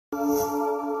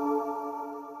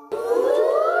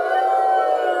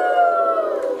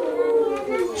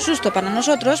Susto para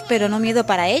nosotros, pero no miedo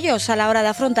para ellos a la hora de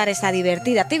afrontar esta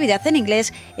divertida actividad en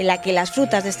inglés en la que las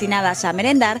frutas destinadas a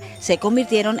merendar se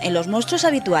convirtieron en los monstruos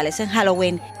habituales en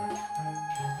Halloween.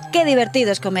 ¡Qué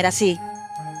divertido es comer así!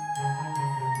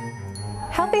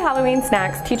 Healthy Halloween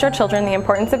snacks teach our children the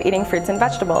importance of eating fruits and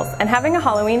vegetables, and having a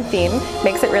Halloween theme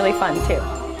makes it really fun too.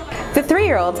 The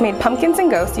 3-year-olds made pumpkins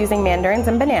and ghosts using mandarins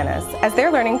and bananas, as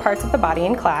they're learning parts of the body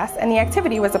in class, and the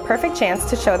activity was a perfect chance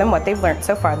to show them what they've learned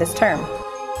so far this term.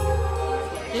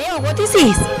 Leo, what is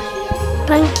this?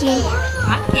 Pumpkin.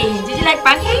 Pumpkin. Did you like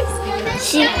pancakes?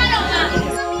 Sí.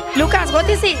 Lucas, what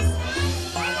is this?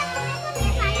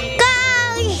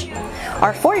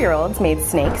 Our 4-year-olds made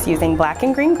snakes using black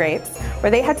and green grapes, where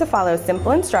they had to follow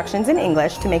simple instructions in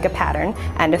English to make a pattern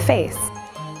and a face.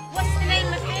 What's the name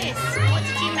of this? What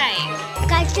did you make?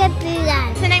 Caterpillar.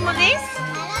 What's the name of this?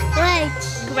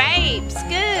 Grapes. Grapes,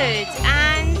 good.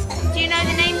 And do you know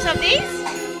the names of these?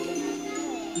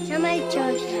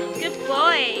 Tomatoes. Good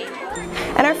boy.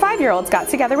 And our 5-year-olds got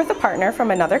together with a partner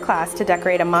from another class to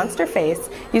decorate a monster face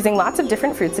using lots of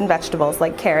different fruits and vegetables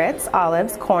like carrots,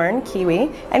 olives, corn, kiwi,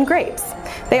 and grapes.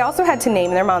 They also had to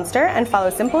name their monster and follow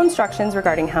simple instructions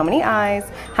regarding how many eyes,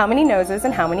 how many noses,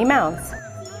 and how many mouths.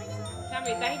 Tell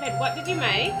me, David, what did you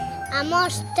make? A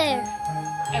monster.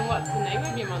 And what's the name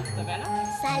of your monster, Bella?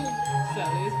 Sally.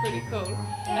 Sally is pretty cool.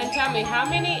 And tell me, how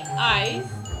many eyes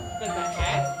does it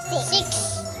have?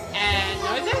 6. And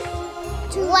noses?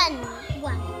 1.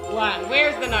 1.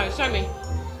 Where's the nose? Show me.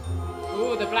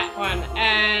 Ooh, the black one.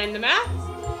 And the mouth?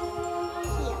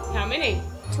 Here. How many?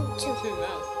 2. 2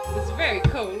 mouths. That's very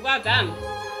cool. Well done.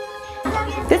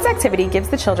 This activity gives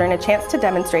the children a chance to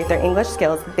demonstrate their English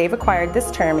skills that they've acquired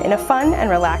this term in a fun and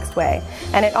relaxed way,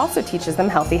 and it also teaches them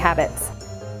healthy habits.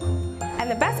 And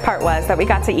the best part was that we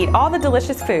got to eat all the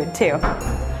delicious food, too.